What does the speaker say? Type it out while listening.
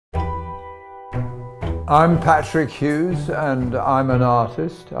I'm Patrick Hughes and I'm an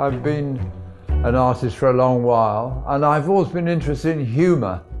artist. I've been an artist for a long while and I've always been interested in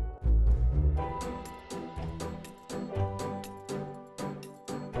humour.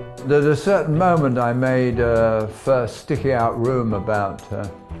 At a certain moment I made a first sticky out room about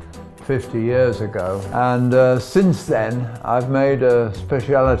 50 years ago, and since then I've made a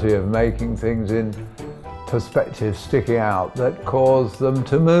speciality of making things in perspective sticking out that cause them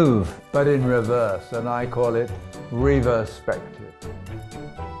to move, but in reverse, and I call it reverspective.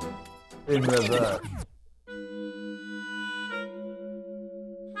 In reverse.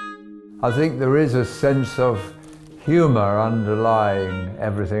 I think there is a sense of humour underlying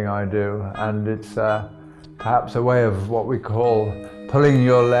everything I do, and it's perhaps a way of what we call pulling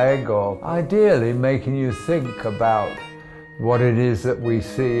your leg, or ideally making you think about what it is that we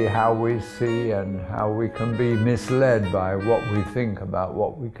see, how we see, and how we can be misled by what we think about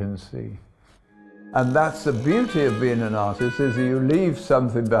what we can see. And that's the beauty of being an artist, is that you leave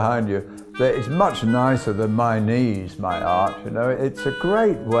something behind you that is much nicer than my knees, my art, you know. It's a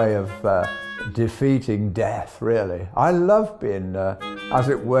great way of defeating death, really. I love being, as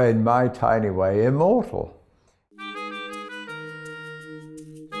it were, in my tiny way, immortal.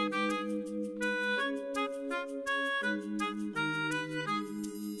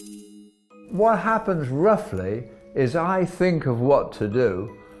 What happens roughly is I think of what to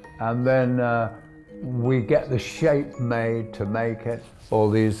do, and then we get the shape made to make it, all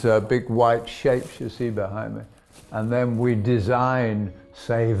these big white shapes you see behind me, and then we design,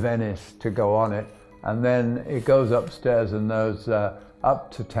 say, Venice to go on it, and then it goes upstairs and those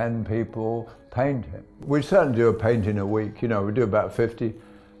up to 10 people paint it. We certainly do a painting a week, you know, we do about 50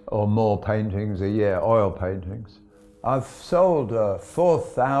 or more paintings a year, oil paintings. I've sold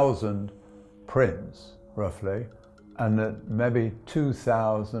 4,000 prints, roughly, and maybe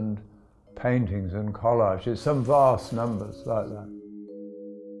 2,000 paintings and collages, some vast numbers like that.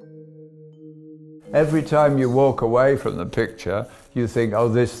 Every time you walk away from the picture, you think, oh,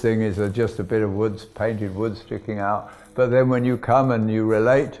 this thing is just a bit of wood, painted wood sticking out, but then when you come and you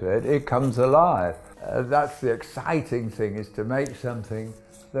relate to it, it comes alive. That's the exciting thing, is to make something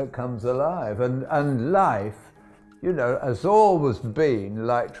that comes alive. And life, you know, has always been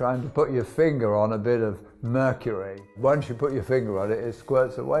like trying to put your finger on a bit of mercury. Once you put your finger on it, it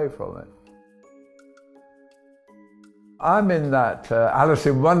squirts away from it. I'm in that Alice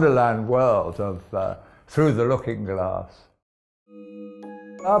in Wonderland world of through the looking glass.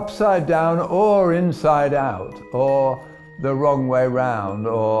 Upside down or inside out, or the wrong way round,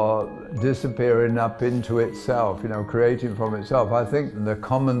 or disappearing up into itself, you know, creating from itself. I think the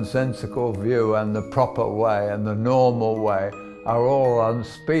commonsensical view and the proper way and the normal way are all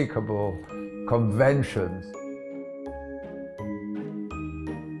unspeakable conventions.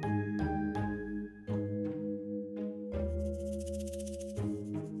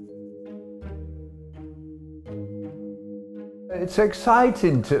 It's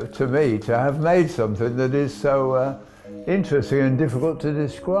exciting to me to have made something that is so interesting and difficult to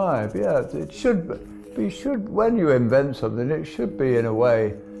describe. Yeah, it should be. When you invent something, it should be in a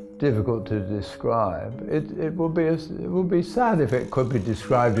way difficult to describe. It would be sad if it could be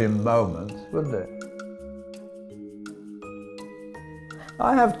described in moments, wouldn't it?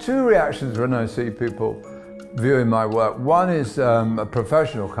 I have two reactions when I see people viewing my work. One is a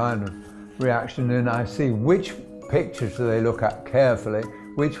professional kind of reaction, and I see which pictures do they look at carefully,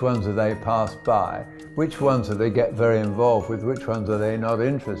 which ones do they pass by, which ones do they get very involved with, which ones are they not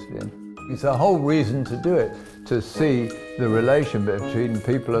interested in. It's a whole reason to do it, to see the relation between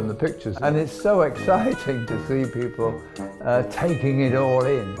people and the pictures. And it's so exciting to see people taking it all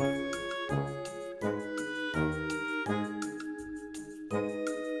in.